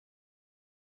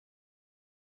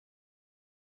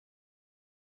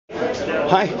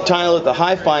Hi, Tile at the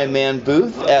HiFiMAN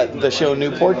booth at the show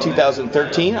Newport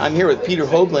 2013. I'm here with Peter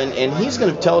Hoagland, and he's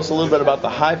going to tell us a little bit about the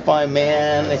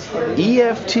HiFiMAN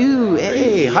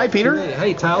EF2A. Hi, Peter.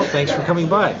 Hey, Tile. Thanks for coming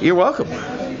by. You're welcome.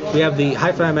 We have the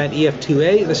HiFiMAN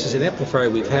EF2A. This is an amplifier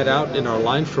we've had out in our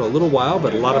line for a little while,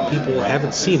 but a lot of people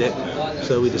haven't seen it,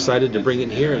 so we decided to bring it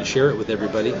here and share it with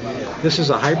everybody. This is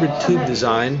a hybrid tube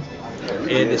design,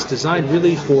 and it's designed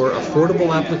really for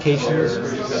affordable applications, for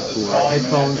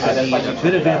headphones that need a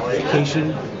bit of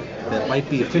amplification that might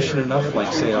be efficient enough,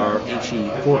 like say our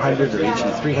HE400 or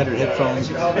HE300 headphones,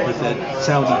 but that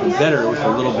sound even better with a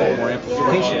little bit more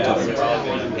amplification to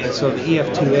them. And so the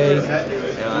EF2A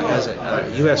has a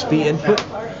USB input,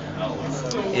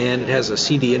 and it has a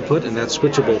CD input, and that's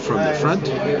switchable from the front.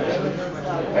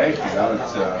 And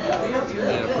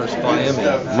of course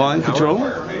volume control.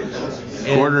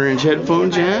 Quarter-inch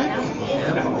headphone jack.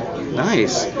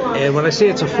 Nice. And when I say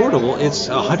it's affordable, it's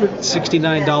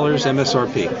 $169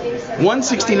 MSRP.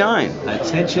 $169.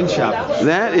 Attention shoppers.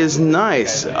 That is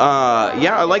nice.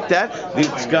 Yeah, I like that.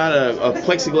 It's got a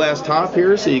plexiglass top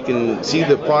here, so you can see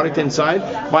the product inside.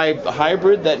 By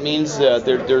hybrid, that means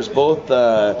there's both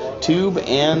tube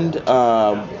and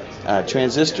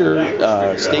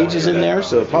transistor stages in there,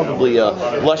 so it probably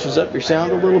lushes up your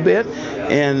sound a little bit.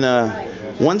 And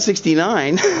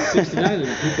 169. 169,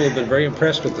 and people have been very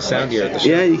impressed with the sound here at the show.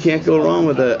 Yeah, you can't go wrong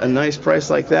with a nice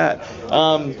price like that.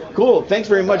 Cool. Thanks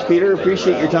very much, Peter.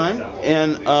 Appreciate your time,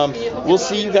 and we'll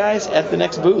see you guys at the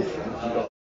next booth.